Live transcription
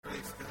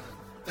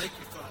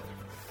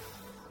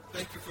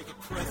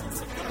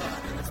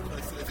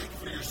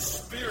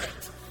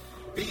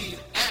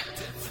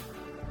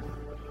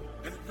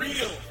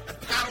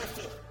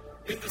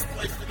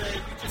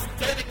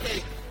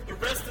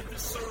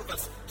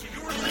to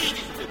your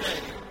leading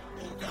today,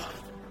 oh God,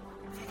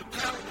 through the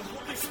power of the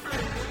Holy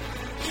Spirit,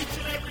 each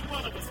and every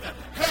one of us, God,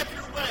 have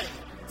your way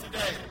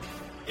today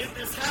in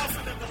this house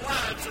and in the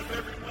lives of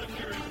everyone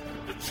here.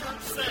 The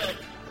church said,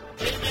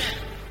 amen.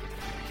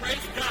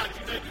 Praise God.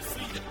 You may be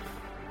seated.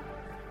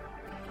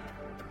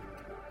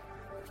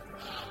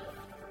 Wow.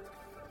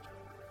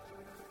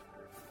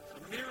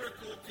 A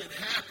miracle can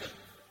happen.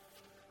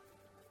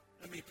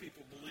 How many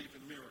people believe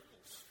in miracles?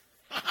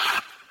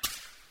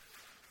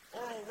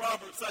 Oral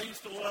Roberts, I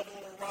used to love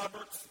Oral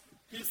Roberts.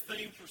 His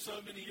theme for so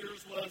many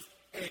years was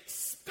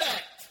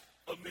expect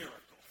a miracle.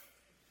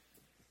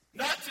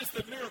 Not just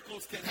that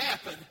miracles can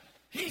happen.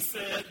 He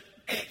said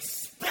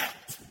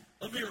expect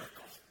a miracle.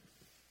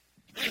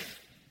 Man,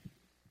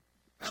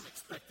 I'm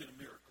expecting a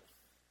miracle.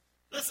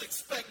 Let's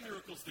expect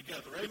miracles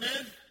together.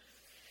 Amen?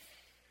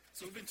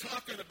 So we've been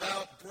talking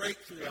about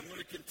breakthrough. I'm going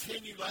to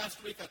continue.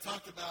 Last week I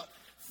talked about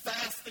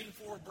fasting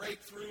for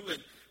breakthrough.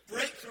 And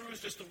breakthrough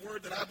is just a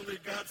word that I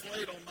believe God's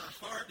laid on my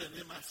heart and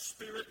in my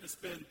spirit. And it's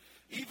been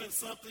even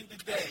something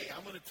today.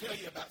 I'm going to tell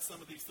you about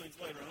some of these things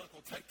later. I'm not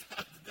going to take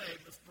time today.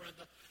 Miss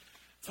Brenda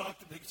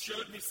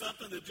showed me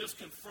something that just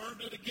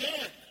confirmed it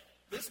again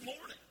this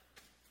morning.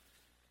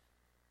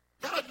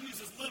 God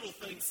uses little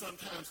things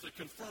sometimes to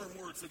confirm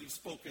words that he's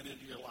spoken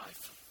into your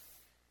life.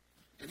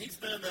 And he's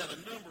done that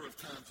a number of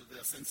times with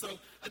this. And so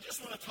I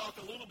just want to talk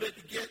a little bit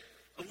to get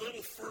a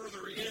little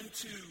further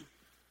into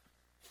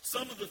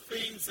some of the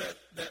things that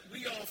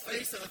we all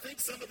face. And I think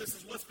some of this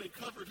is what's been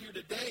covered here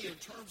today in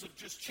terms of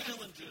just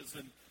challenges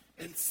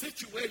and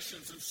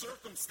situations and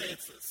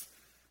circumstances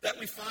that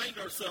we find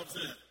ourselves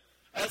in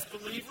as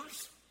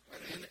believers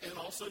and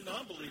also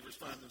non-believers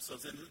find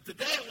themselves in.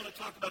 Today I want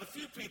to talk about a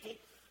few people.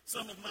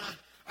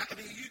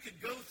 You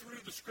could go through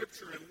the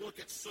scripture and look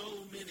at so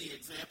many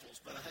examples,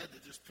 but I had to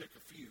just pick a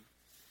few.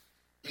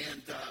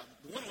 And the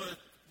one I want to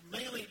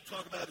mainly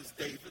talk about is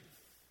David.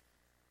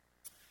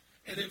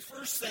 And in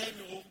 1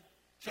 Samuel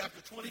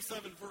chapter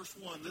 27, verse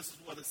 1, this is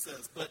what it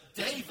says. But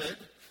David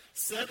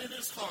said in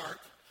his heart,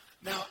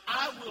 now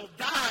I will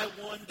die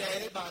one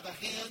day by the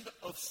hand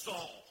of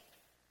Saul.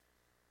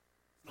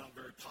 Not a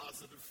very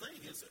positive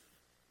thing, is it?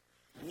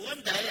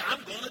 One day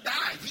I'm going to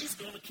die. He's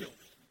going to kill me.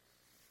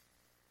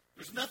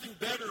 There's nothing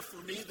better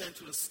for me than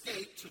to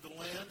escape to the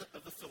land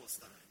of the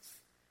Philistines.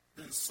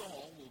 Then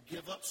Saul will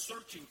give up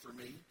searching for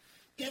me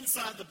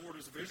inside the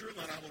borders of Israel,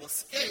 and I will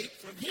escape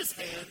from his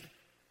hand,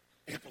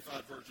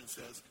 Amplified Version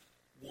says,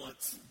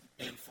 once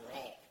and for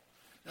all.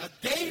 Now,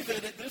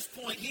 David, at this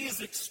point, he is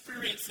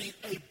experiencing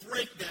a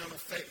breakdown of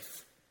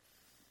faith.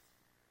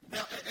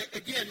 Now,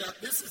 again,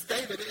 this is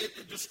David.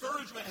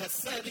 Discouragement has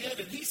set in,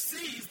 and he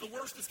sees the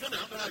worst is coming.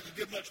 I don't know how you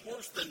get much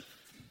worse than,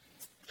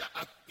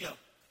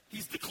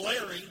 he's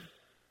declaring,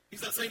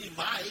 he's not saying he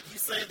might,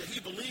 he's saying that he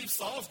believes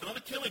Saul's going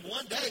to kill him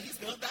one day. He's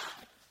going to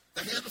die.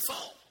 The hand of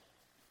Saul.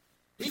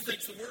 He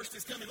thinks the worst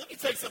is coming. Let me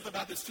tell you something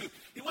about this too.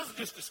 He wasn't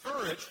just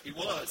discouraged. He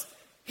was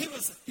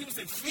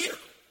in fear.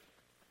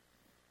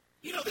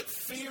 You know that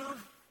fear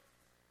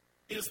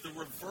is the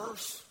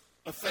reverse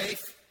of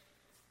faith?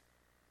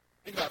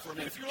 Think about it for a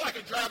minute. If you're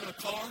driving a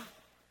car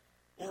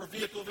or a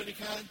vehicle of any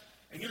kind,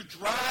 and you're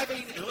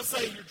driving, and let's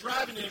say you're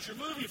driving, and as you're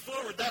moving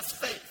forward, that's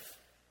faith.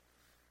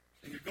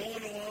 And you're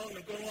going along,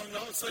 and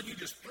all of a sudden you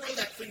just throw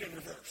that thing in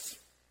reverse.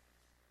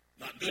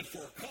 Not good for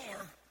a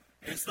car,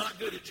 and it's not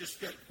good.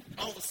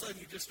 All of a sudden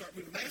you just start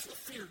moving. That's what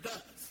fear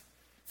does.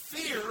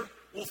 Fear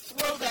will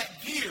throw that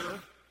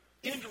gear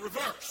into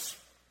reverse.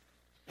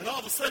 And all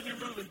of a sudden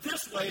you're moving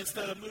this way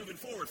instead of moving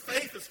forward.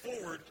 Faith is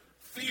forward.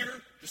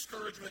 Fear,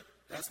 discouragement,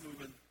 that's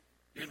moving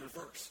in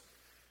reverse.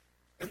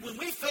 And when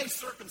we face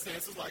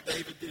circumstances like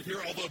David did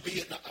here,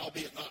 albeit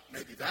not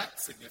maybe that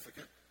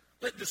significant,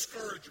 but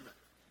discouragement,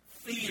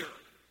 fear,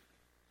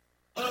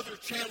 other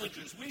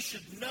challenges, we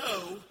should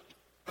know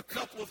a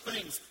couple of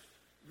things.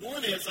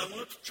 One is I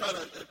want to try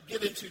to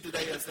get into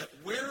today is that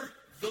where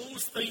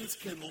those things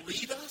can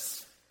lead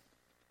us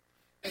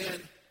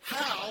and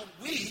how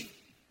we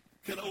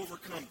can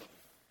overcome them.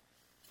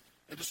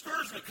 And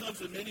discouragement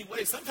comes in many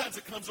ways. Sometimes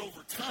it comes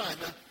over time.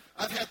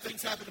 I've had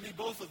things happen to me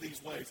both of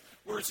these ways,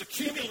 where it's a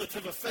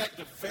cumulative effect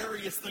of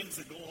various things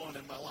that go on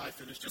in my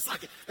life. And it's just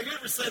like, have you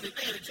ever said that,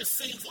 man, it just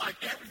seems like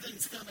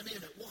everything's coming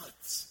in at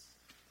once.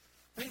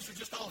 Things are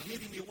just all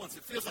hitting me at once.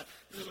 It feels like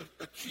there's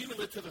a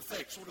cumulative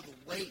effect, sort of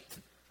the weight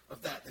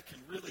of that can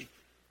really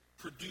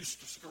produce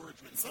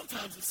discouragement. And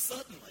sometimes it's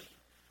suddenly.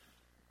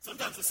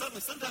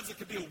 Sometimes it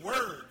could be a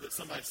word that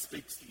somebody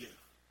speaks to you.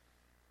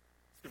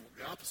 It's going to work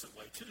the opposite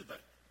way too, but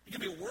it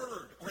can be a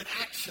word or an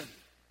action.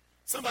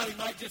 Somebody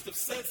might just have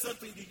said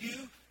something to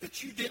you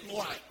that you didn't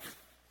like.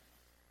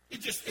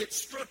 It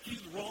struck you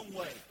the wrong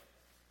way.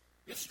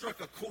 It struck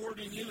a chord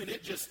in you, and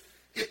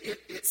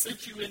it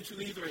sent you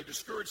into either a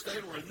discouraged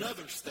state or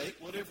another state,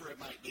 whatever it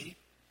might be.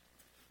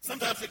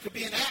 Sometimes it could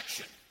be an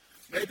action.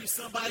 Maybe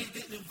somebody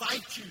didn't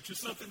invite you to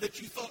something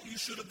that you thought you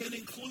should have been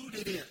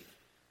included in.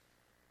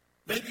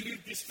 Maybe you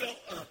just felt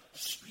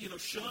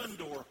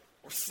shunned or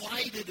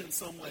slighted in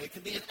some way. It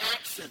can be an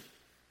action.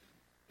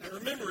 Now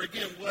remember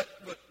again what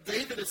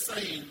David is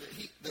saying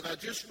that I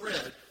just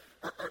read.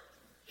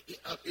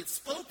 It's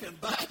spoken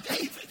by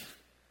David,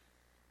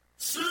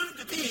 soon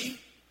to be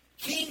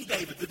King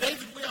David, the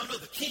David we all know,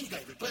 the King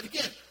David. But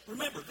again,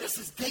 remember, this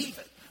is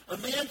David, a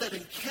man that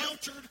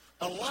encountered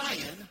a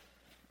lion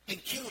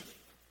and killed him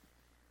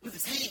with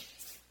his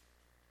hands.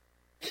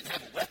 He didn't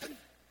have a weapon.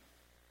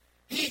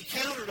 He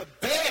encountered a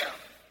bear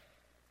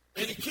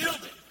and he killed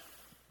him.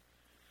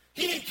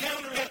 He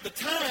encountered at the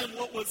time,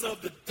 what was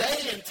of the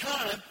day and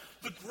time,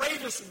 the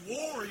greatest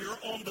warrior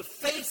on the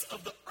face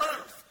of the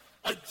earth,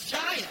 a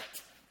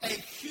giant, a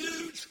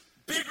huge,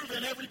 bigger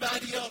than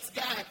everybody else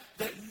guy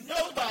that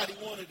nobody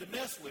wanted to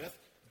mess with.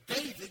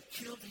 David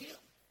killed him.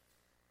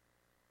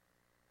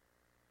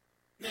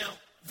 Now,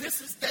 this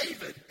is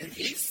David, and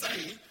he's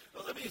saying,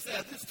 well, let me just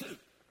add this too.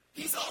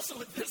 He's also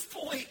at this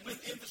point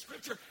in the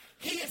scripture,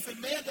 he is the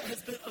man that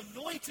has been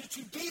anointed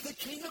to be the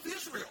king of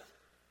Israel.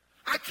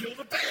 I killed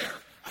a bear.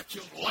 I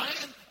killed a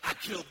lion. I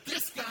killed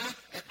this guy,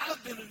 and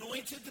I've been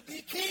anointed to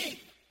be king.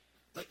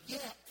 But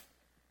yet,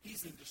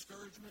 he's in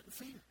discouragement and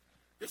fear.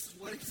 This is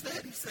what he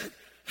said. He said,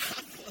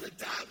 I'm going to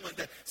die one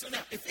day. So now,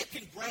 if it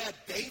can grab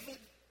David,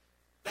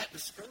 that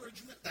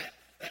discouragement,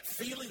 that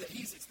feeling that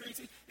he's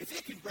experiencing, if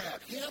it can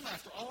grab him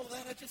after all of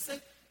that I just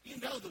said, you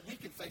know that we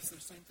can face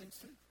those same things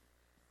too.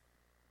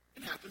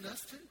 It happened to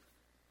us too.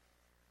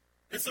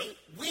 And so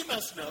we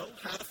must know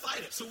how to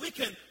fight it. So we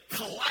can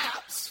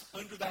collapse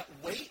under that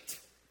weight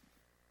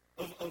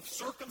of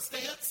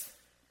circumstance,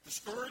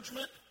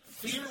 discouragement,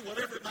 fear,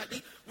 whatever it might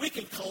be. We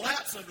can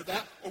collapse under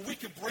that, or we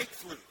can break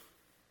through.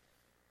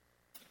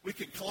 We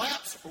can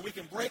collapse or we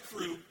can break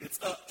through.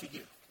 It's up to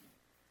you.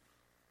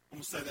 I'm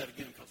going to say that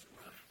again because it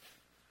rhymes.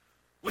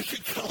 We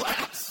can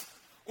collapse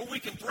or we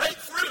can break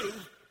through.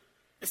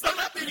 It's not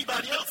up to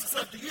anybody else. It's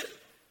up to you.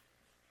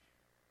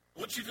 I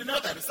want you to know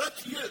that. It's up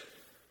to you.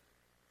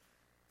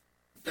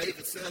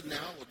 David said, now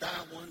I will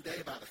die one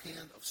day by the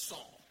hand of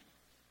Saul.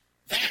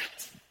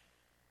 That,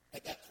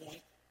 at that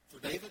point,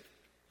 for David,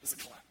 is a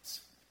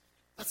collapse.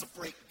 That's a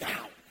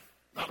breakdown,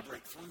 not a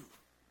breakthrough.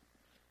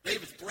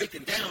 David's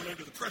breaking down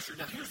under the pressure.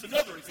 Now, here's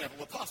another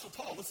example. Apostle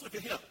Paul, let's look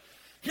at him.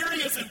 Here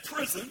he is in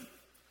prison,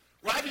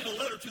 writing a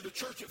letter to the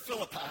church at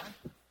Philippi,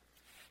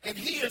 and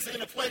he is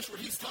in a place where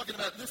he's talking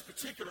about this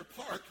particular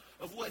part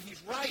of what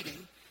he's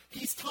writing.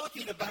 He's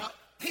talking about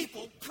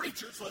people,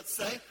 preachers, let's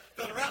say,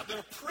 that are out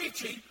there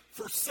preaching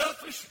for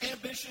selfish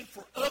ambition,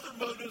 for other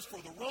motives, for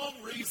the wrong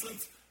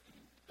reasons.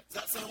 Does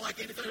that sound like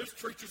anything? There's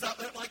preachers out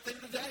there like there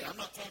today. I'm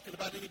not talking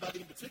about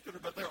anybody in particular,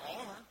 but there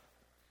are.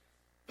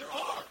 There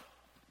are.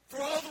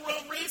 For all the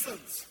wrong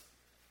reasons.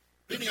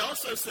 Then he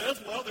also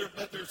says, well, there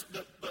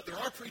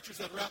are preachers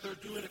that are out there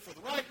doing it for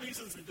the right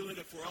reasons and doing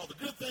it for all the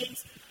good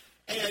things.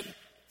 And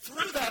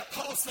through that,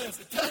 Paul says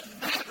it doesn't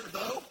matter,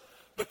 though,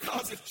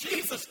 because if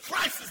Jesus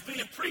Christ is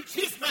being preached,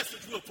 his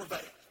message will prevail.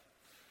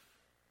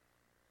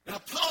 Now,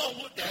 Paul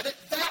looked at it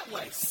that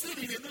way,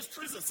 sitting in this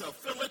prison cell,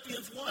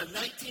 Philippians 1,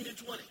 19 and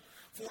 20.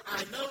 For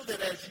I know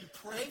that as you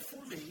pray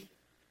for me,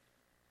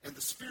 and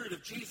the Spirit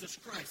of Jesus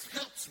Christ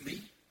helps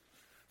me,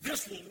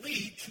 this will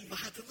lead to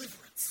my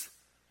deliverance.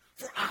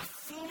 For I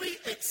fully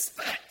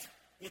expect,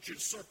 I want you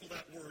to circle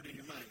that word in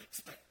your mind,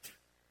 expect.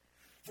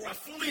 For I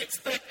fully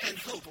expect and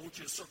hope, I want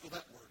you to circle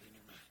that word in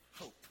your mind,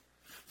 hope.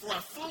 For I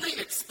fully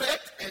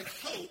expect and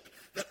hope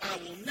that I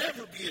will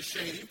never be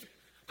ashamed,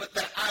 but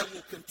that I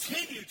will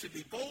continue to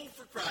be bold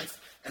for Christ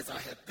as I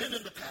have been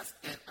in the past,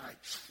 and I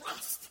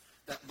trust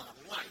that my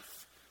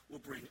life will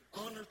bring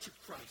honor to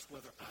Christ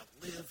whether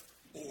I live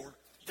or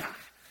die.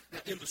 Now,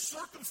 in the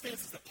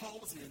circumstances that Paul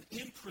was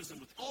in prison,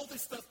 with all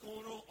this stuff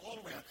going on all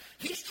around,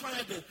 he's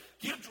trying to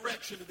give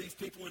direction to these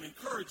people and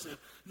encourage them,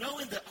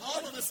 knowing that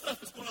all of this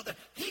stuff is going on there.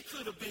 He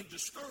could have been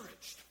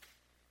discouraged.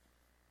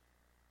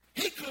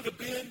 He could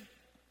have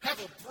have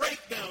a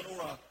breakdown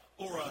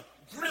or a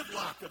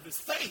gridlock of his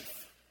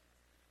faith.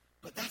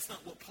 But that's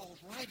not what Paul's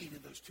writing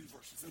in those two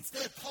verses.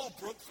 Instead, Paul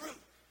broke through.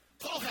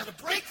 Paul had a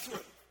breakthrough.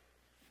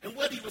 And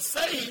what he was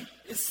saying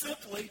is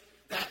simply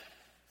that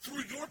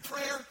through your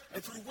prayer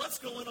and through what's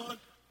going on,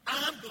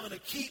 I'm going to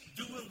keep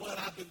doing what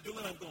I've been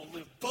doing. I'm going to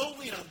live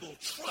boldly, and I'm going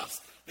to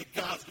trust that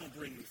God's going to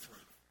bring me through.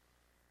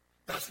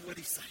 That's what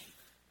he's saying.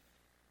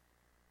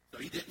 So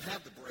he didn't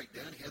have the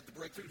breakdown. He had the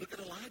breakthrough. Look at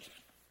Elijah.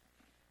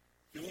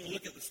 If you want to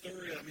look at the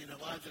story,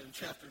 Elijah in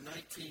chapter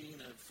 19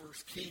 of 1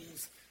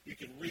 Kings, you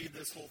can read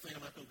this whole thing.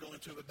 I'm not going to go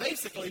into it. But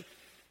basically,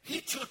 he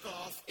took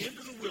off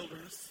into the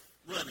wilderness,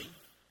 running,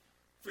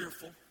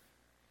 fearful,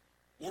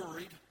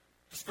 worried,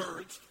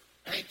 discouraged,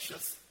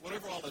 anxious,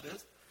 whatever all it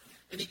is.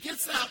 And he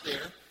gets out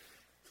there,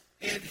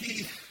 and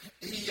he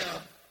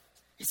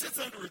sits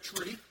under a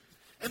tree.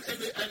 And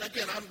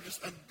again, I'm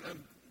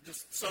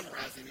just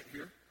summarizing it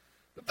here.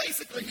 But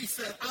basically, he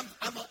said,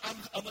 I'm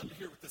up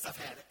here with this. I've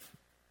had it.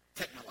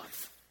 Take my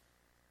life.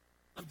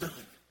 I'm done.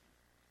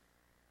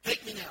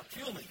 Take me now.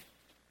 Kill me.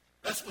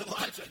 That's what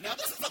Elijah. Now,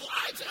 this is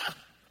Elijah,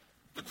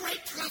 the great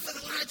prophet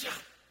Elijah.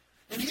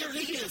 And here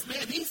he is,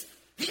 man.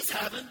 He's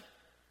having,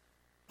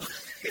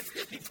 if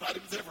anybody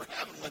was ever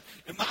having one,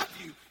 in my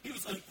view, he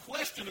was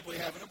unquestionably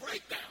having a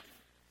breakdown.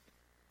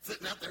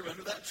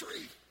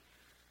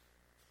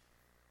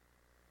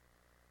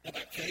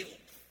 about Caleb?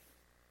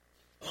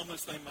 I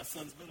almost named my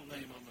son's middle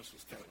name almost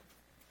was Caleb.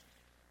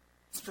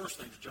 His first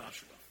name's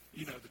Joshua.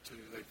 You know the two.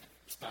 They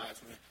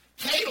despise me.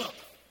 Caleb!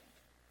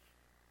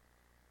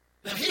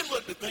 Now, he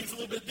looked at things a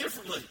little bit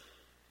differently.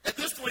 At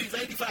this point, he's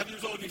 85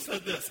 years old, and he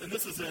said this, and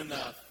this is in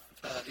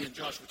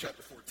Joshua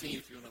chapter 14,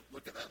 if you want to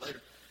look at that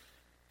later.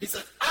 He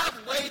said,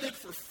 I've waited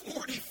for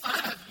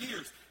 45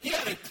 years. He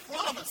had a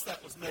promise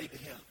that was made to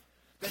him,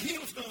 that he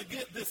was going to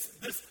get this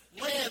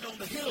land on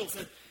the hills,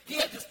 and he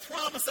had this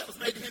promise that was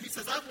made to him. He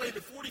says, I've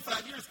waited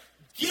 45 years.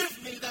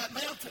 Give me that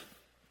mountain.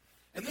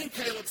 And then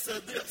Caleb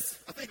said this.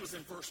 I think it was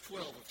in verse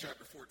 12 of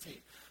chapter 14.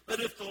 But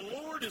if the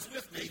Lord is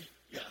with me,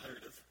 yeah, there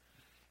it is.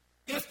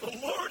 If the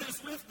Lord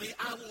is with me,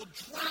 I will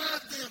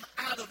drive them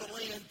out of the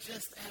land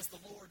just as the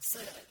Lord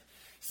said.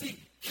 See,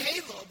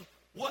 Caleb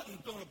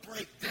wasn't going to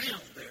break down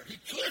there. He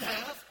could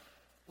have.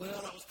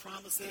 Well, I was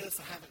promised this.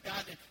 I haven't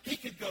gotten it. He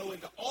could go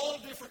into all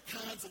different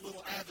kinds of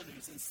little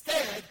avenues.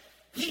 Instead,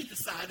 he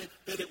decided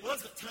that it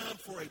wasn't time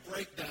for a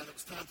breakdown. It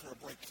was time for a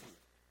breakthrough.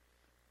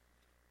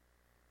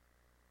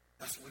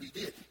 That's what he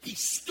did.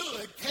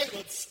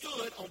 Caleb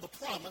stood on the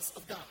promise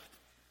of God.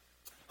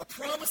 A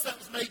promise that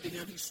was made to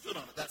him, he stood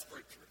on it. That's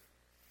breakthrough.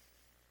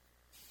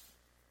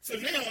 So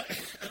now,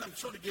 and I'm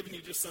sort of giving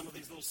you just some of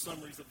these little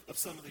summaries of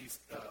some of these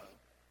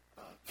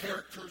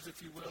characters,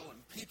 if you will,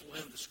 and people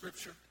in the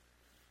Scripture.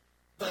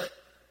 But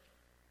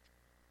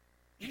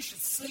you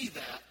should see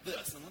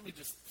this, and let me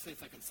just see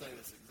if I can say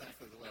this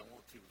exactly the way I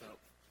want to without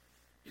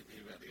getting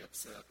anybody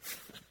upset.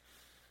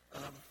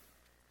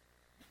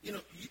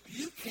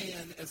 You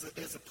can,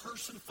 as a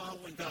person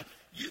following God,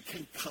 you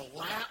can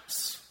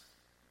collapse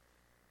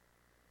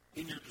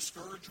in your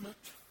discouragement.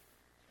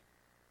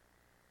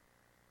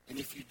 And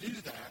if you do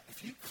that,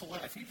 if you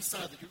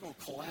decide that you're going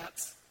to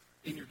collapse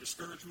in your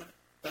discouragement,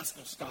 that's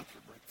going to stop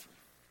your breakthrough.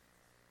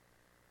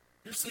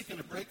 You're seeking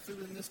a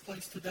breakthrough in this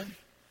place today,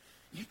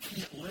 you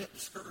can't let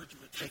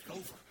discouragement take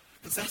over,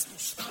 because that's going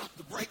to stop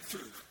the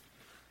breakthrough.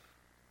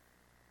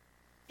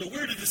 So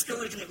where did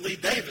discouragement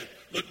lead David?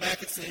 Look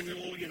back at Samuel,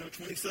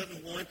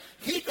 27:1.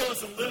 He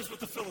goes and lives with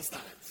the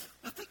Philistines.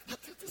 I think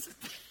this is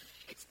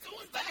it's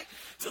going back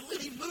to when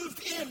he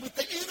moved in with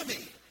the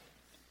enemy.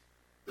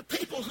 The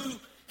people who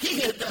he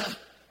had,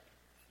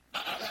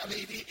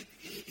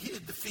 he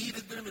had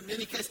defeated them in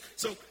many cases.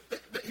 So,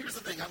 but here's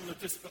the thing. I'm going to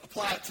just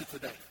apply it to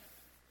today.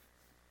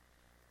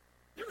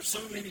 There are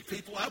so many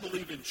people, I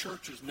believe, in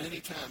churches many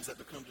times that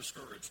become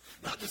discouraged.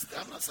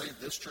 I'm not saying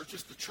this church,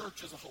 it's the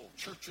church as a whole,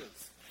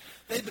 churches.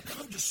 They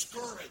become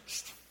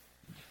discouraged.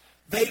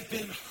 They've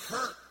been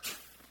hurt.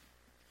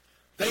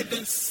 They've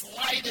been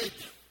slighted.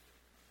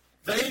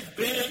 They've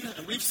been,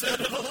 and we've said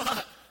it a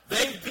lot,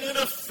 they've been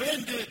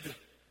offended.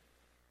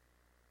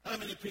 How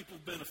many people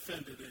have been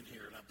offended in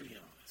here? And I'll be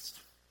honest.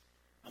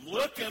 I'm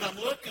looking.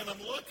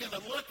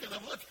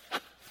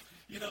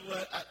 You know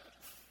what? I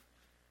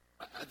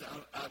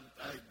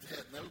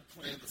had no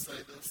plan to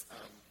say this.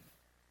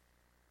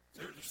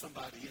 There's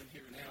somebody in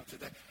here now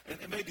today.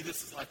 And maybe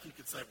this is like you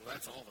could say, well,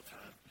 that's all the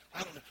time.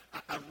 I don't know.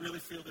 I really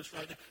feel this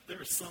right now.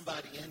 There is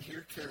somebody in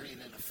here carrying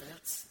an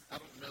offense. I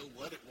don't know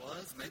what it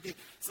was. Maybe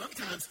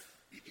sometimes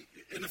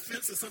an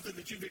offense is something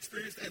that you've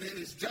experienced and it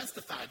is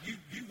justified. You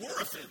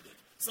were offended.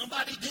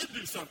 Somebody did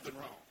do something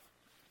wrong.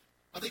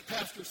 I think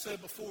Pastor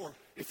said before,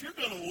 if you're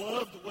going to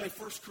love the way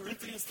 1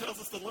 Corinthians tells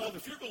us to love,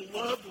 if you're going to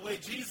love the way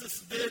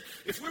Jesus did,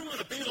 if we're going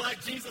to be like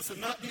Jesus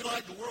and not be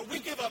like the world, we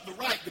give up the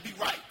right to be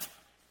right.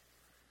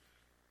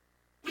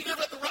 We give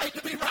up the right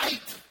to be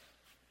right.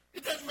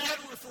 It doesn't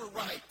matter if we're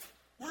right.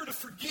 We're to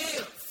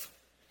forgive.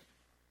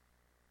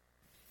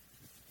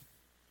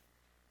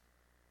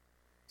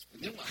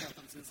 And then what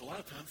happens is a lot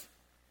of times,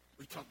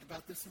 we talked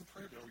about this in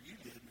prayer, or you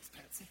did, Miss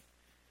Patsy.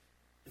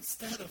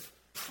 Instead of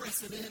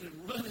pressing in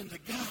and running to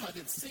God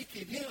and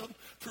seeking Him,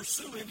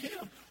 pursuing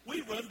Him,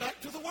 we run back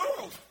to the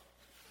world.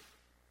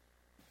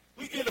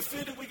 We get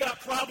offended, we got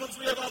problems,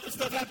 we have all this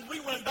stuff happen. We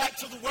run back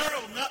to the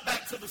world, not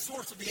back to the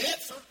source of the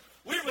answer.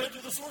 We run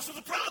to the source of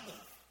the problem.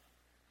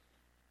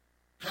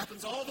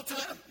 Happens all the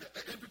time,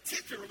 and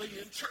particularly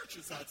in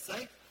churches, I'd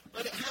say,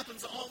 but it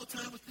happens all the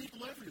time with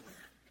people everywhere.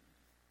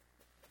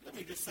 Let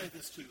me just say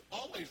this too.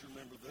 Always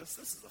remember this.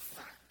 This is a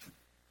fact.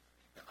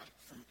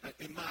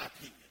 In my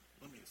opinion.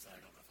 Let me say, I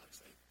don't know if I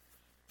say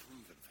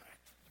proven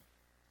fact.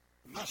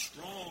 In my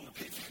strong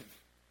opinion,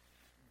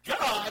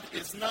 God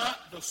is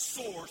not the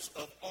source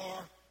of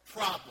our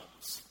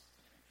problems.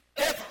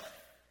 Ever.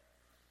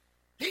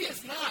 He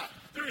is not.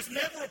 There is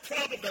never a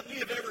problem that we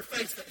have ever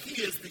faced that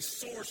He is the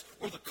source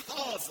or the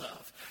cause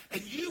of.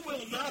 And you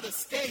will not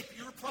escape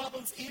your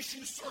problems,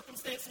 issues,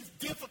 circumstances,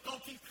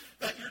 difficulties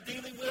that you're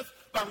dealing with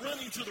by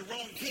running to the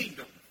wrong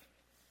kingdom.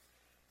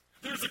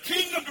 There's a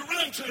kingdom to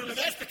run to, and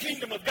that's the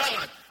kingdom of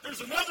God.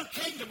 There's another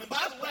kingdom, and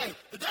by the way,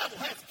 the devil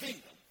has a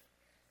kingdom.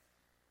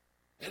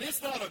 And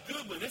it's not a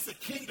good one. It's a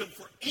kingdom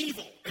for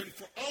evil and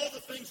for all the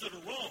things that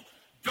are wrong.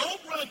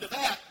 Don't run to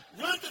that.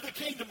 Run to the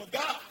kingdom of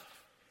God.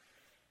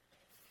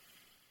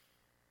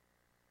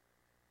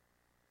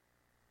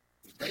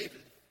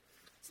 David,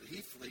 so he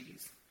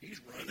flees.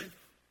 He's running.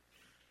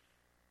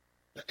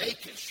 to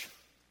Achish.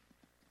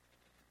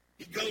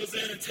 He goes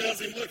in and tells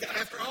him, look,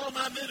 after all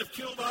my men have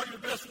killed all your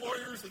best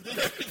warriors and did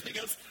everything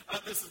else,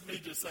 this is me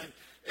just saying,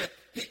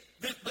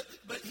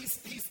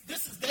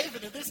 this is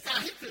David, and this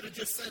guy, he could have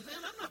just said, man,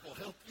 I'm not going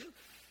to help you.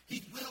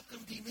 He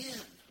welcomed him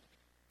in.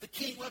 The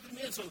king welcomed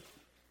him in. So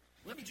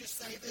let me just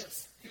say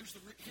this. Here's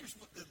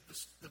what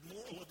the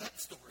moral of that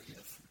story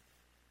is.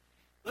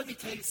 Let me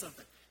tell you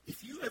something.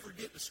 If you ever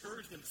get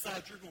discouraged and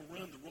decide you're going to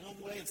run the wrong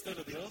way instead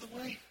of the other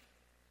way,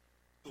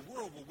 the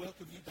world will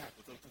welcome you back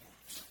with open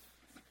arms.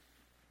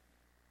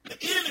 The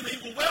enemy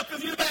will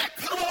welcome you back.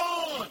 Come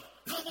on.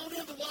 Come on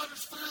in. The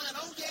water's fine.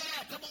 Oh,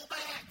 yeah. Come on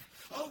back.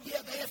 Oh,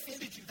 yeah, they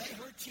offended you. They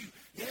hurt you.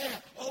 Yeah.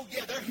 Oh,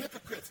 yeah, they're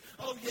hypocrites.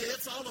 Oh, yeah,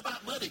 it's all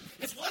about money.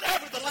 It's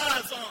whatever the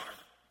lies are.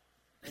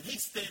 And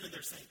he's standing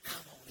there saying,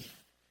 come on in.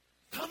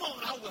 Come on,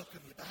 I'll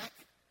welcome you back.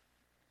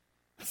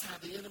 That's how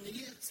the enemy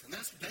is. And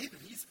that's David.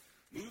 He's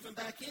moving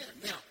back in.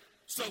 Now,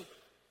 so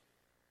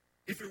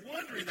if you're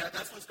wondering that,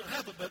 that's what's going to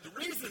happen. But the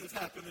reason it's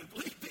happening,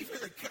 be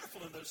very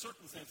careful in those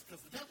circumstances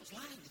because the devil's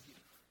lying to you.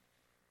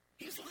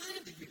 He's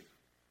lying to you.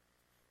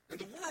 And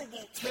the world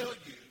won't tell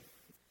you.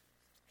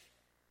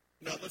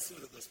 Now, listen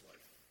to it this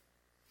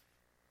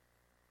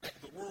way.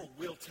 The world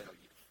will tell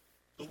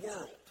you. The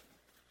world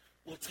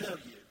will tell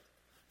you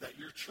that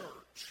your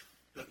church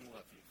doesn't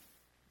love you.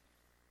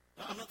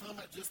 Now, I'm not talking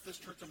about just this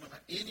church. I'm talking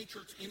about any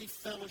church, any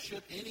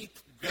fellowship, any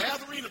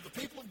gathering of the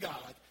people of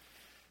God.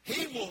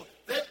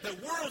 The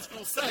world's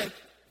going to say,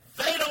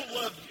 they don't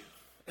love you.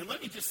 And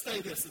let me just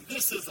say this, and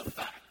this is a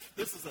fact.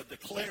 This is a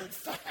declared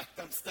fact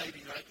I'm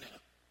stating right now.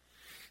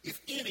 If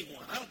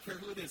anyone, I don't care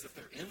who it is, if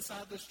they're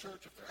inside this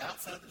church, if they're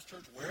outside this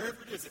church, wherever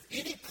it is, if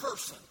any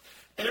person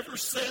ever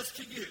says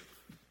to you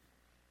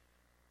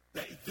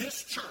that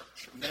this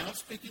church, I'm now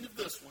speaking of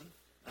this one,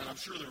 and I'm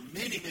sure there are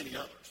many, many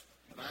others,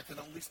 and I can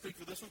only speak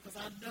for this one because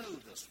I know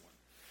this one.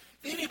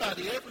 If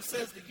anybody ever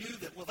says to you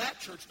that, well, that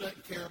church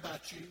doesn't care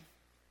about you,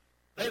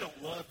 they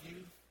don't love you,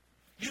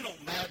 you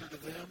don't matter to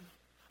them,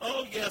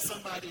 oh, yeah,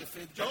 somebody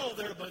offended you, oh,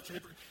 they're a bunch of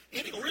hypocrites,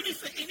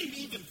 any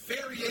even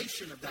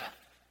variation of that,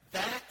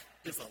 that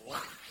is a lie.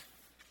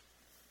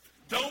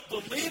 Don't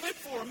believe it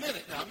for a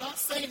minute. Now, I'm not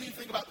saying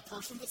anything about the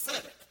person that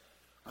said it.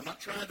 I'm not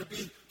trying to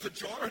be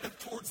pejorative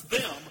towards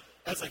them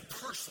as a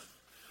person.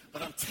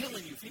 But I'm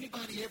telling you, if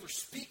anybody ever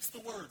speaks the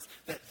words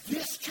that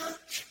this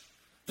church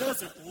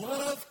doesn't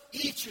love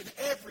each and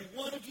every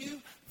one of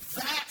you,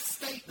 that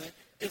statement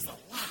is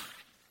a lie.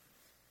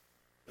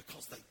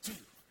 Because they do.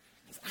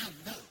 Because I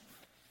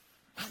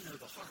know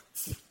the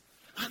hearts.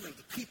 I know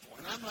the people.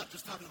 And I'm not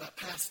just talking about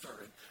pastor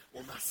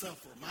or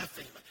myself or my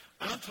family.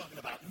 I'm talking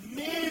about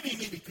many,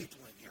 many people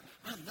in here.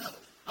 I know.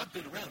 I've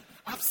been around.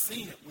 I've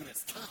seen it when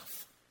it's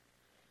tough.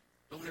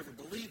 Don't ever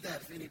believe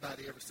that if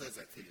anybody ever says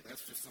that to you.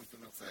 That's just something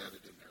else I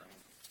added in there.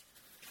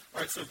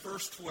 All right, so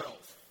verse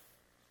 12.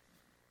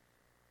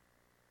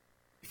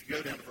 If you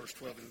go down to verse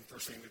 12 in 1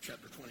 Samuel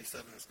chapter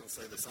 27, it's going to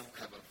say this. I don't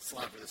have a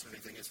slide for this or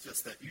anything. It's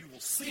just that you will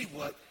see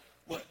what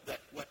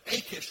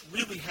Achish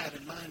really had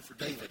in mind for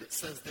David. It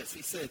says this.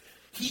 He said,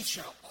 he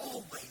shall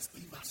always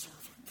be my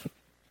servant.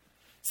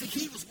 See,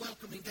 he was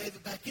welcoming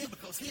David back in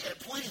because he had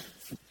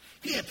plans.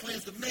 He had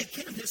plans to make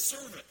him his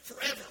servant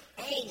forever,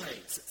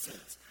 always, it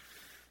says.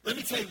 Let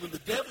me tell you, when the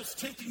devil's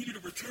tempting you to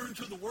return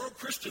to the world,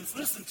 Christians,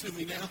 listen to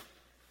me now.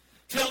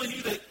 Telling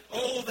you that,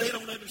 oh, they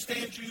don't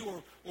understand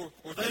you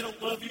or they don't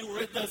love you or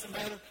it doesn't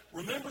matter.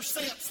 Remember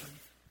Samson.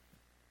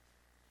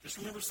 Just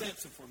remember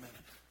Samson for a minute.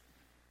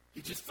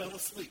 He just fell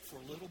asleep for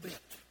a little bit.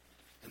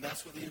 And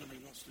that's what the enemy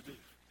wants to do.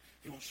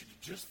 He wants you to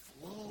just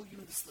lull you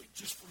into sleep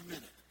just for a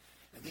minute.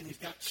 And then he's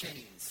got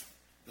chains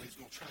that he's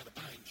going to try to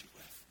bind you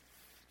with.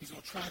 He's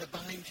going to try to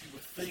bind you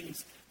with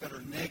things that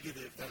are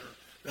negative,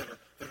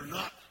 that are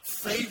not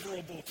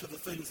favorable to the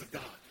things of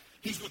God.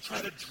 He's going to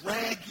try to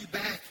drag you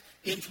back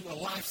into a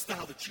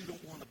lifestyle that you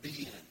don't want to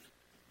be in.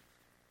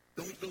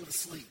 Don't go to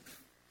sleep.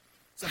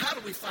 So how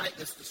do we fight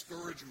this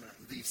discouragement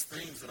and these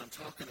things that I'm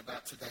talking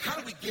about today? How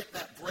do we get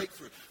that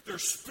breakthrough? There are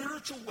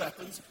spiritual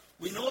weapons.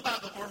 We know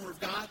about the armor of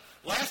God.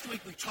 Last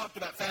week we talked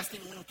about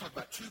fasting. We're going to talk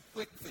about two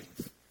quick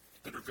things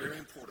that are very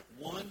important.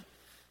 One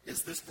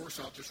is this verse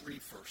I'll just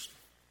read first.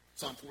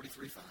 Psalm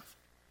 43:5.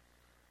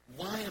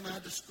 Why am I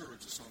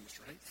discouraged, the psalmist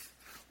writes?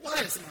 Why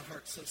is my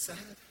heart so sad?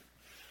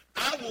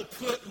 I will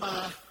put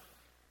my,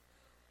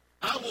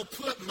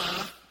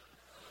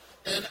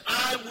 and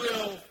I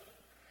will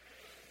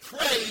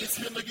praise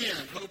him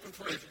again. Hope and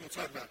praise, we're going to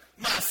talk about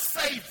my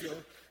Savior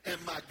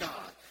and my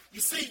God.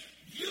 You see,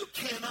 you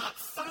cannot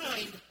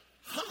find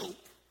hope.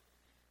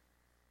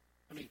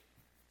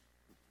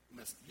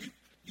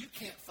 You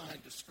can't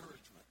find discouragement.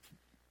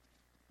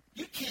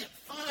 You can't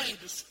find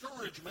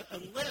discouragement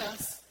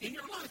unless, in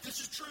your life, this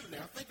is true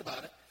now, think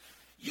about it.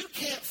 You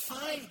can't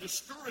find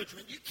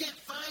discouragement. You can't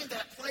find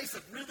that place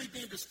of really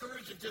being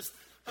discouraged and just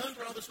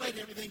under all this weight and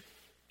everything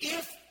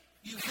if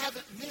you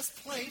haven't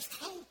misplaced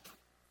hope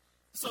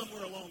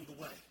somewhere along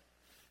the way.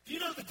 Do you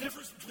know the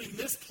difference between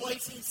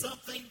misplacing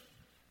something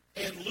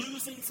and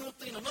losing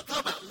something? I'm not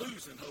talking about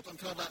losing hope. I'm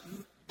talking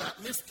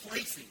about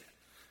misplacing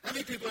it. How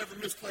many people ever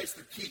misplace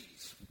their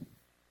keys?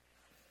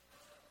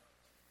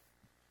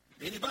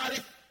 Anybody?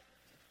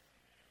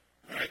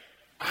 All right.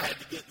 I had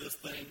to get this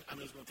thing. I'm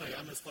just going to tell you,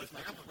 I misplaced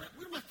my keys.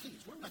 Where are my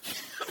keys? Where are my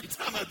keys? How many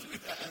times I do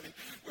that? I mean,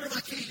 where are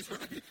my keys? Where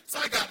are my keys? So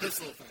I got this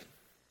little thing.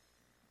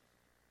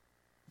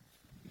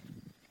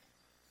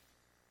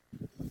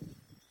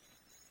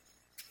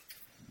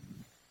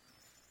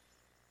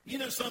 You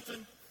know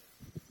something?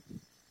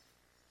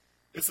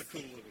 It's a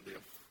cool little deal.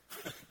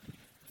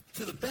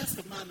 To the best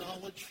of my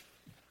knowledge,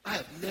 I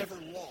have never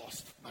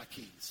lost my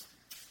keys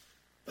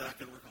that I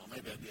can recall.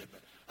 Maybe I did,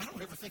 but I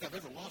don't ever think I've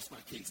ever lost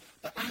my keys.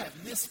 But I have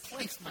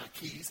misplaced my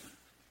keys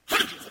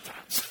hundreds of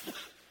times.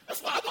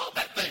 That's why I bought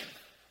that thing.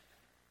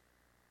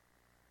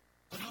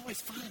 But I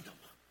always find them.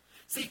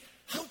 See,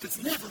 hope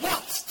is never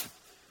lost.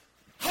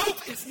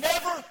 Hope is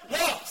never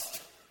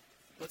lost.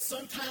 But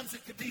sometimes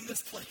it could be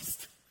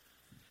misplaced.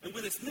 And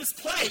when it's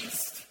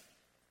misplaced,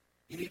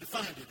 you need to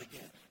find it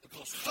again.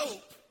 Because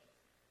hope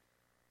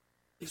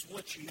is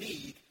what you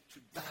need to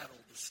battle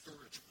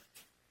discouragement.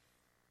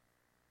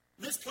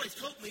 Misplaced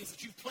hope means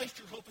that you've placed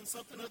your hope in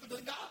something other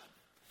than God.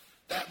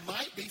 That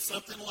might be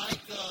something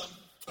like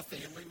a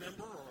family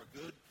member or a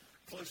good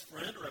close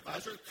friend or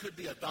advisor. It could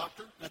be a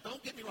doctor. Now,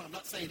 don't get me wrong. I'm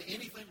not saying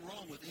anything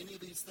wrong with any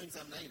of these things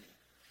I'm naming.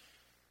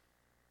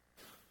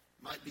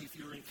 Might be if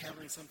you're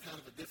encountering some kind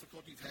of a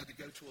difficulty, you've had to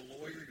go to a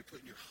lawyer, you're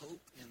putting your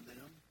hope in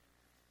them.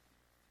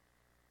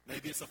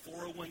 Maybe it's a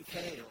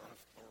 401k or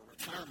a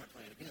retirement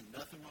plan. Again,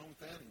 nothing wrong with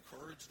that.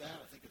 Encourage that.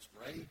 I think it's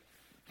great.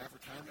 Have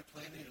retirement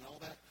planning and all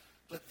that.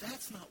 But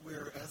that's not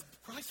where, as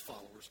Christ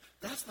followers,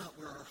 that's not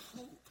where our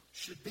hope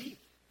should be.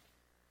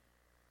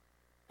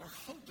 Our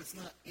hope is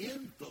not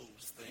in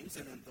those things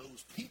and in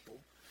those people.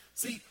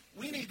 See,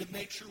 we need to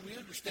make sure we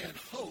understand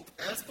hope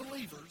as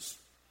believers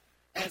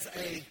as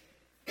a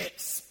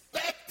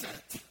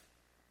expectant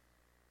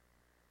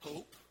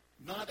hope,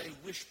 not a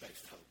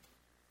wish-based hope.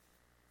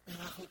 And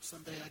I hope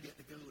someday I get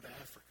to go to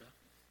Africa.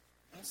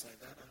 I'll say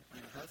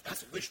that.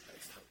 That's a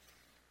wish-based hope.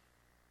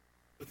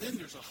 But then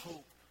there's a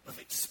hope of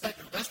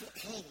expectant. That's what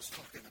Paul was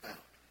talking about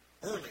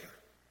earlier.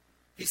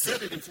 He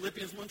said it in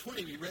Philippians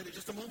 1:20. We read it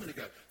just a moment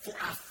ago. For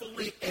I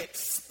fully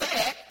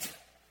expect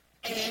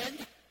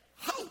and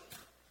hope.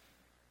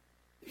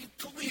 He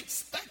totally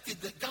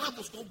expected that God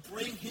was going to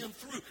bring him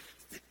through.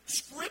 The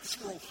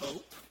scriptural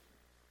hope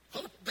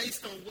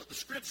based on what the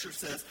scripture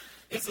says,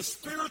 is a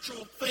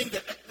spiritual thing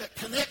that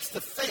connects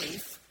to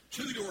faith,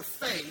 to your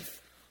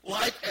faith,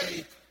 like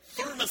a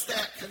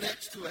thermostat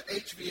connects to an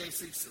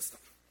HVAC system.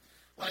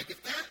 Like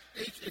if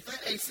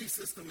that AC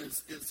system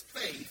is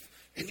faith,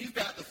 and you've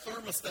got the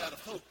thermostat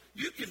of hope,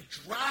 you can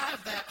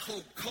drive that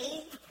hope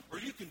cold, or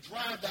you can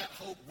drive that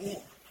hope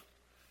warm.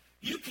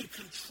 You can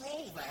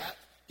control that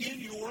in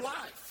your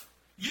life.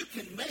 You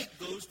can make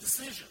those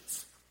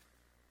decisions.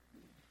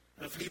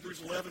 If Hebrews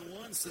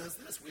 11:1 says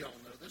this, we all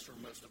know this, or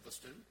most of us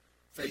do.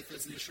 Faith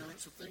is the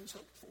assurance of things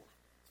hoped for.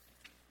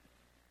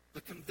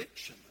 The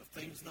conviction of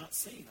things not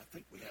seen. I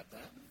think we have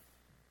that.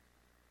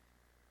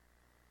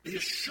 The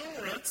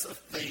assurance of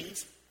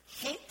things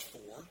hoped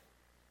for.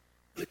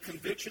 The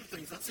conviction of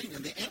things not seen.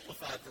 In the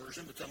Amplified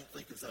Version, which I don't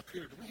think is up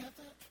here, do we have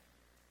that?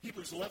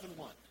 Hebrews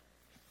 11:1.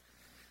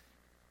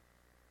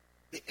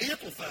 The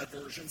Amplified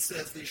Version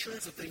says the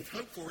assurance of things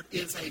hoped for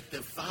is a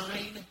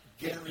divine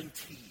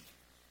guarantee.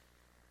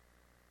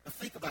 Now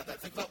think about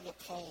that. Think about what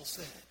Paul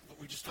said, what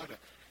we just talked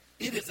about.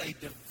 It is a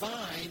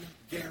divine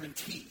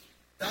guarantee.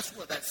 That's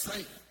what that's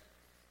saying.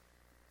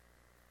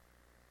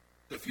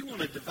 If you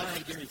want a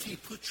divine guarantee,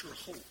 put your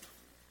hope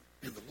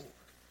in the Lord.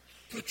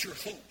 Put your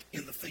hope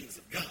in the things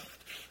of God.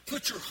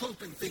 Put your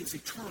hope in things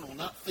eternal,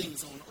 not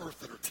things on earth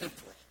that are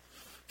temporal.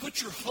 Put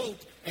your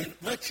hope and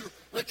let your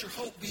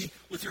hope be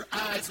with your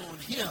eyes on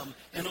Him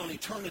and on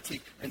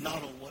eternity and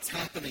not on what's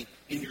happening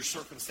in your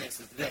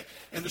circumstances today.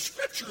 And the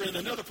scripture in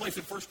another place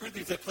in 1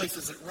 Corinthians that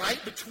places it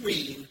right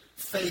between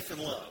faith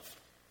and love.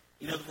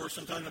 You know the verse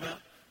I'm talking about?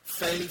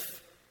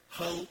 Faith,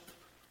 hope,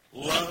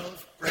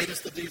 love.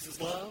 Greatest of these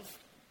is love.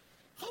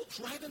 Hope's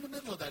right in the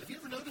middle of that. Have you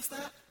ever noticed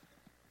that?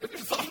 Have you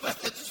ever thought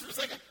about that just for a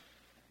second?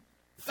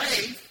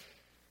 Faith,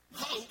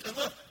 hope, and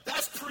love.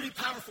 That's pretty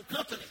powerful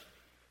company.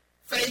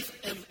 Faith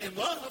and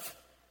love.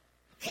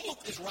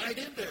 Hope is right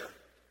in there.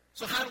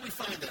 So how do we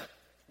find that?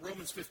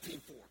 Romans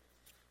 15:4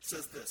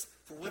 says this.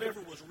 For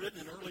whatever was written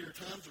in earlier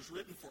times was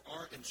written for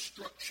our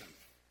instruction.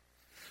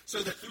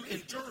 So that through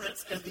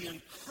endurance and the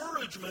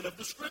encouragement of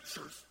the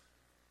scriptures,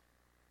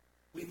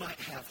 we might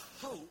have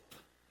hope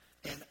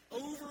and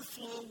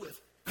overflow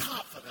with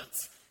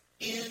confidence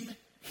in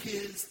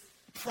His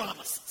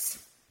promises.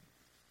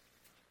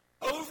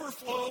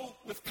 Overflow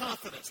with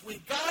confidence.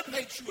 When God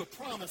makes you a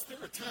promise,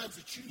 there are times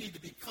that you need to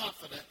be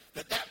confident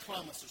that that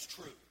promise is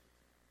true.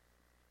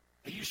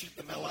 And you should,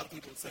 a lot of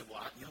people would say,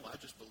 well, I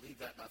just believe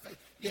that by faith.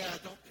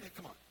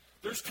 Come on.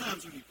 There's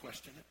times when you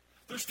question it.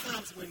 There's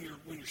times when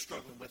you're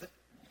struggling with it.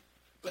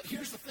 But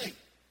here's the thing.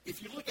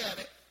 If you look at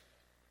it,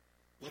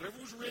 whatever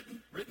was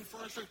written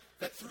for us,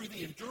 that through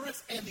the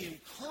endurance and the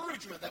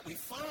encouragement that we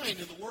find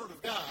in the Word of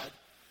God,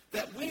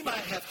 that we might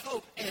have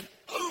hope and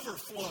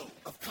overflow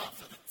of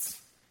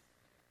confidence.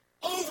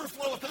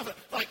 Overflow of confidence.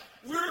 Like,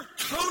 we're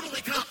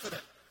totally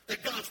confident that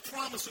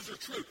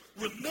true.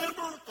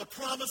 Remember the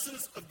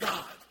promises of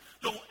God.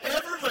 Don't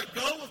ever let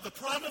go of the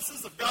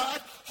promises of God.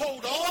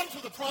 Hold on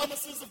to the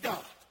promises of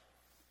God.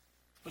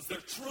 Because they're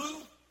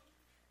true.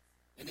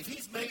 And if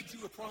he's made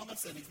you a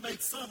promise, and he's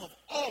made some of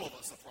all of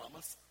us a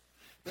promise,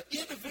 that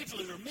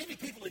individually there are many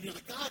people in here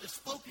that God has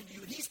spoken to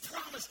you, and he's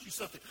promised you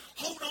something.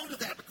 Hold on to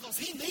that because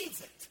he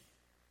means it.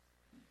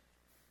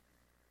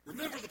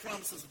 Remember the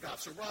promises of God.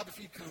 So, Rob, if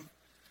you come,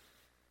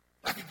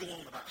 I could go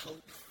on about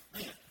hope.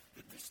 Man,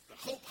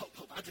 hope.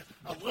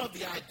 I love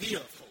the idea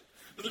of hope.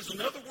 But there's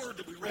another word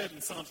that we read in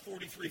Psalms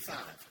 43:5.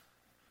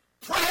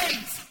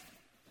 Praise.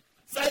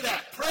 Say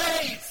that.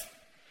 Praise.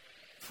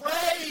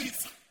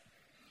 Praise.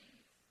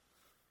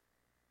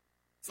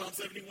 Psalm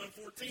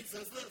 71:14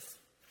 says this.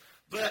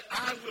 But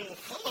I will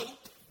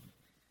hope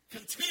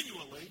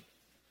continually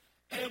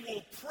and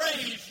will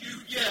praise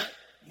you yet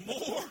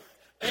more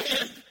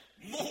and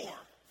more.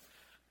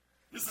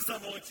 This is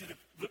something I want you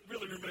to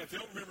really remember. If you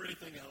don't remember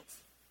anything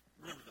else,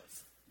 remember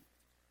this.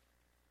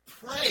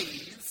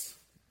 Praise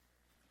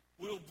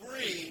will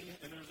bring,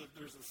 and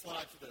there's a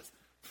slide for this,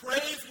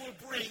 praise will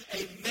bring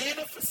a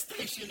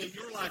manifestation in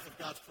your life of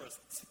God's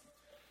presence.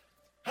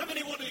 How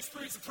many want to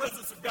experience the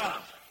presence of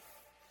God?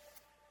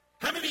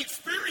 How many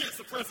experience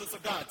the presence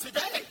of God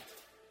today?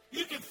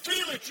 You can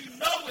feel it, you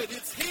know it,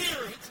 it's here,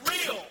 it's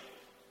real.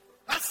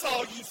 I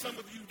saw you, some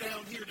of you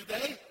down here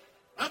today.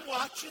 I'm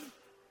watching.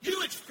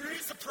 You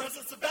experience the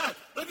presence of God.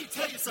 Let me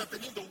tell you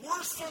something. In the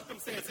worst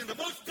circumstance, in the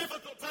most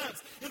difficult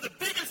times, in the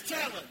biggest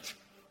challenge,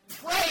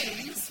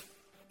 praise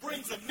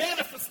brings a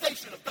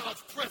manifestation of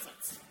God's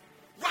presence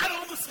right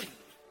on the scene.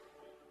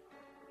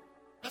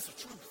 That's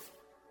the truth.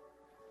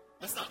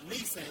 That's not me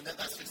saying that.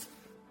 That's just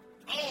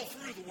all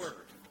through the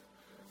Word.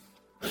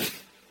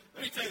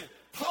 Let me tell you,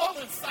 Paul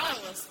and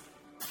Silas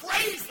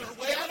praised their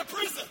way out of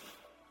prison.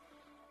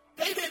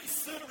 They didn't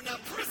sit around. Now,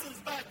 prisons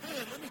back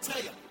then, let me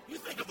tell you, you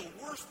think of the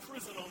worst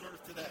prison on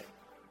earth today.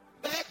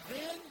 Back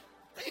then,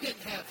 they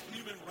didn't have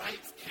human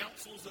rights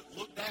councils that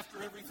looked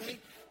after everything.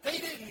 They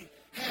didn't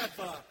have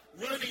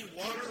running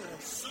water or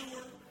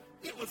sewer.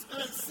 It was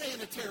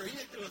unsanitary.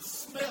 It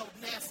smelled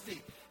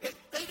nasty.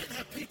 They didn't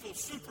have people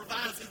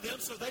supervising them,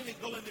 so they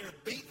didn't go in there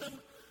and beat them.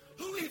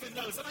 Who even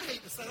knows? And I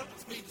hate to say, I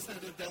don't mean to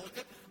sound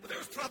indelicate, but there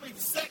was probably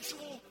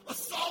sexual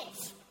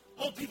assaults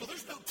on people.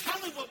 There's no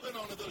telling what went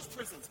on in those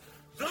prisons.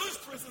 Those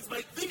prisons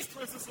make these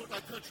prisons look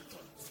like country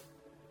clubs.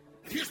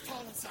 And here's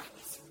Paul and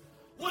Silas.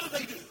 What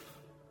do?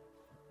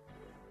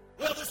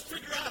 Well, let's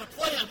figure out a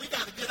plan. We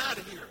got to get out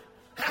of here.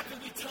 How can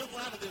we tunnel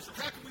out of this? Or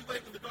how can we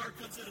wait when the guard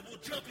comes in and we'll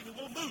jump in and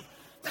we'll move?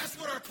 That's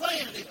what our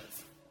plan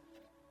is.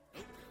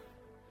 Nope.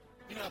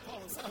 You know how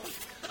Paul and Silas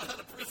got out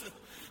of prison?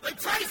 They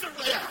praised their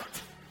way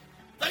out.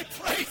 They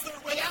praised their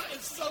way out, and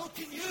so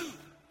can you.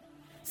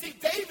 See,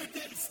 David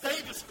didn't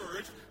stay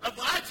discouraged.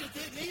 Elijah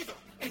didn't either.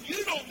 And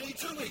you don't need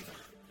to either.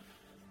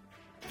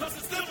 Because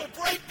instead of a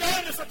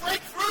breakdown, it's a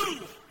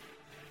breakthrough.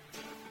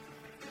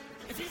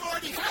 If you've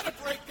already had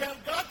a breakdown,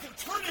 God can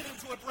turn it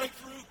into a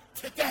breakthrough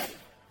today.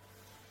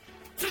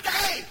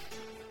 Today.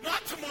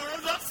 Not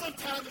tomorrow, not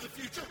sometime in the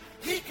future.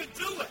 He can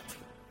do it.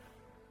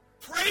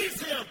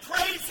 Praise him,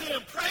 praise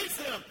him, praise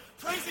him.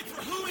 Praise him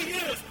for who he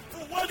is,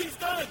 for what he's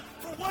done,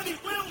 for what he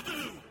will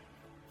do.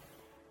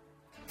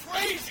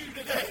 Praise you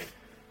today.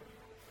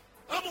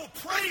 I'm going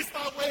to praise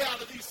my way out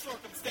of these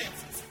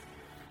circumstances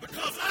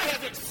because I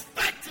have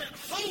expectant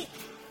hope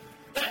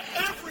that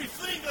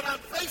everything that I'm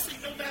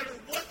facing, no matter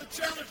what the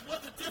challenge,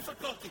 what the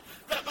difficulty,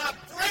 that my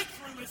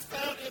breakthrough is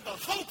found in the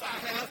hope I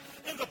have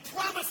in the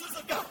promises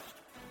of God.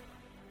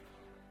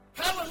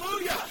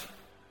 Hallelujah.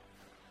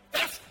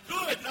 That's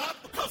good, not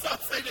because I'm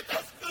saying it.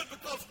 That's good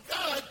because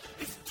God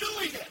is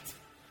doing it.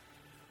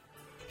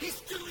 He's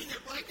doing it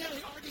right now.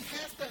 He already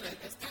has done it.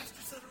 As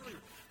Pastor said earlier,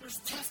 there's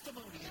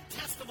testimony and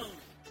testimony.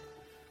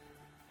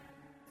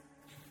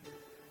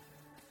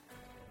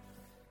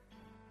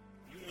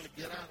 You want to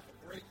get out of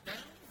a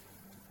breakdown?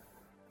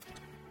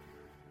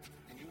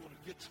 And you want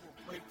to get to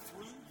a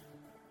breakthrough?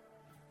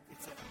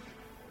 It's up to you.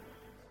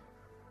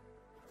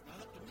 It's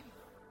not up to me.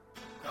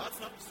 God's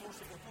not the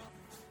source of our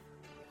problems.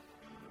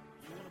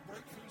 You want a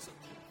breakthrough? It's up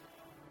to you.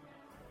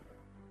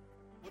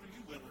 What are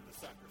you willing to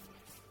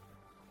sacrifice?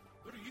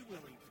 What are you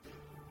willing to do?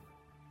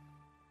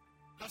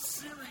 How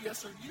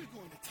serious are you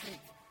going to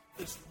take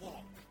this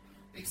walk?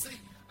 And you see,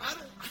 I'm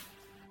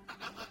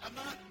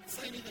not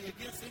saying anything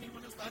against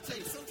anyone else, but I tell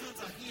you, sometimes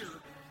I hear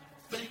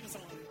things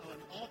on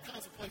all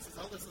kinds of places.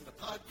 I listen to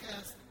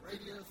podcasts and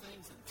radio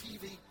things and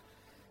TV,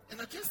 and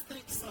I just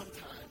think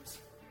sometimes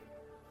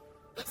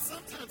that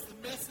the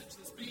message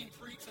that's being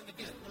preached, and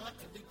again, not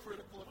to be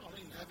critical, I don't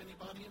even have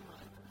anybody in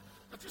mind.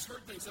 I've just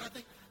heard things, and I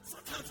think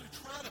sometimes we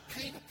try to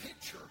paint a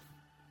picture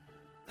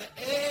that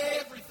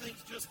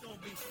everything's just going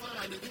to be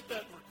fine, and it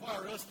doesn't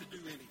require us to do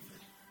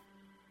anything.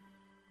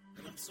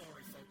 And I'm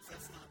sorry, folks,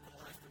 that's not the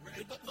life that we're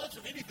in. But much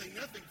of anything,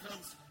 nothing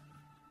comes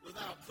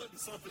without putting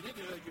something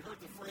into it. You heard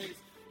the phrase,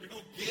 you're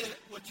going to get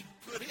what you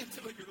put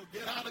into it, you're going to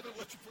get out of it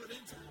what you put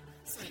into it.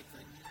 Same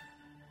thing.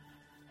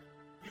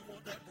 You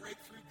want that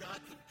breakthrough, God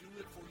can do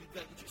it for you.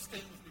 Would you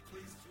stand with me,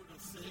 please, as we're going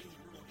to sing and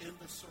we're going to end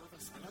this service?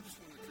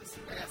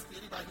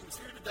 everybody who was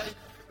here today.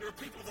 There are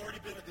people who have already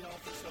been at the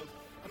altar, so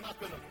I'm not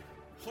going to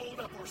hold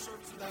up our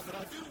service with that, but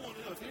I do want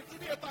to know if there's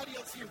anybody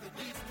else here that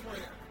needs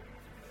prayer.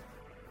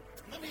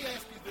 Let me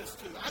ask you this,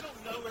 too. I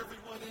don't know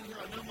everyone in here.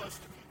 I know most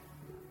of you.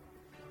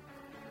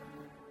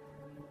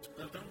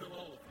 I don't know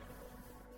all of you.